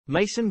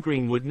Mason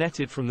Greenwood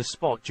netted from the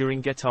spot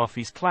during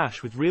Getafe's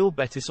clash with Real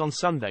Betis on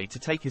Sunday to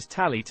take his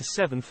tally to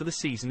 7 for the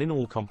season in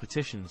all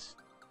competitions.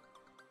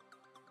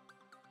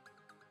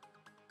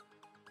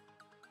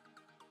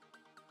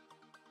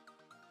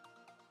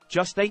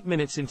 Just 8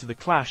 minutes into the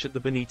clash at the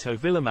Benito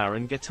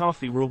Villamarín,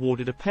 Getafe were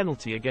awarded a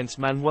penalty against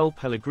Manuel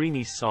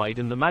Pellegrini's side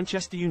and the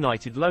Manchester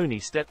United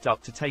loanee stepped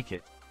up to take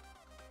it.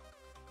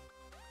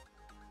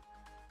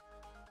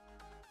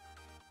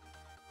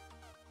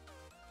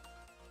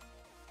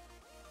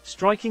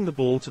 Striking the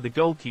ball to the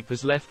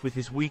goalkeeper's left with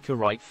his weaker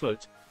right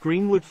foot,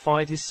 Greenwood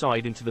fired his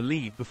side into the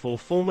lead before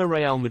former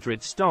Real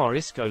Madrid star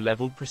Isco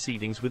levelled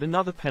proceedings with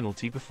another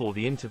penalty before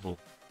the interval.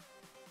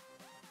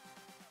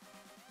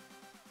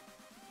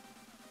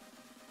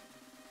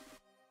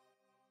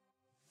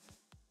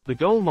 The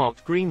goal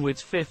marked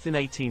Greenwood's 5th in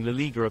 18 La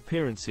Liga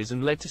appearances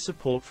and led to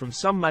support from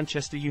some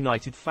Manchester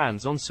United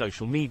fans on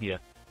social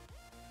media.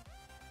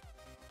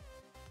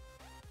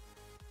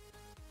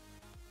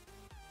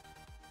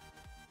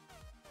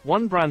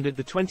 One branded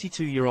the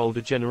 22-year-old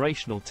a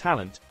generational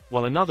talent,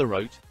 while another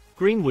wrote,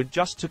 "Greenwood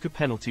just took a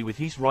penalty with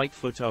his right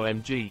foot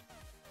OMG."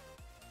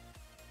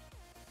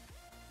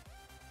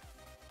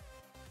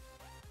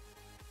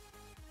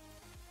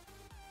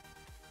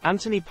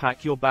 Anthony,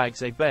 pack your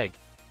bags, I beg.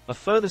 A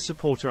further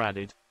supporter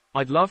added,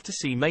 "I'd love to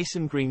see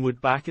Mason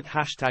Greenwood back at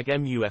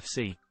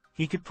 #MUFC.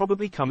 He could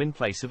probably come in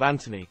place of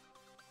Anthony."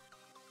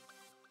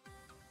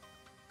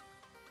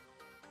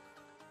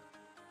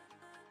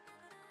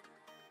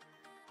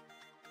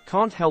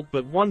 Can't help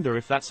but wonder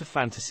if that's a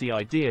fantasy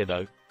idea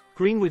though.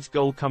 Greenwood's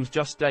goal comes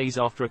just days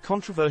after a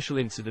controversial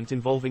incident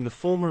involving the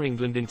former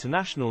England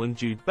international and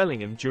Jude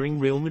Bellingham during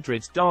Real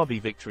Madrid's derby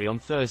victory on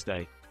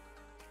Thursday.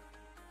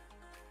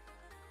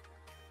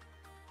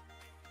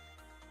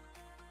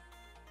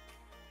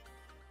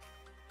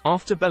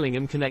 After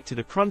Bellingham connected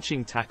a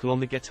crunching tackle on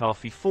the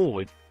Getafe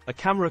forward, a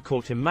camera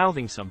caught him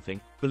mouthing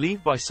something,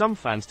 believed by some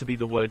fans to be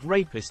the word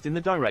rapist, in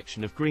the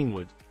direction of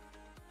Greenwood.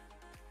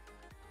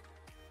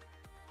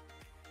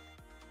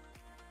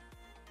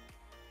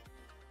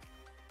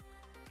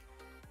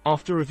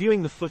 After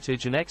reviewing the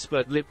footage, an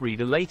expert lip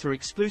reader later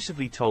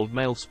exclusively told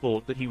Mail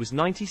Sport that he was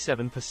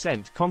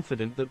 97%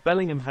 confident that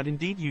Bellingham had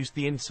indeed used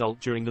the insult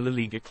during the La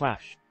Liga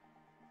clash.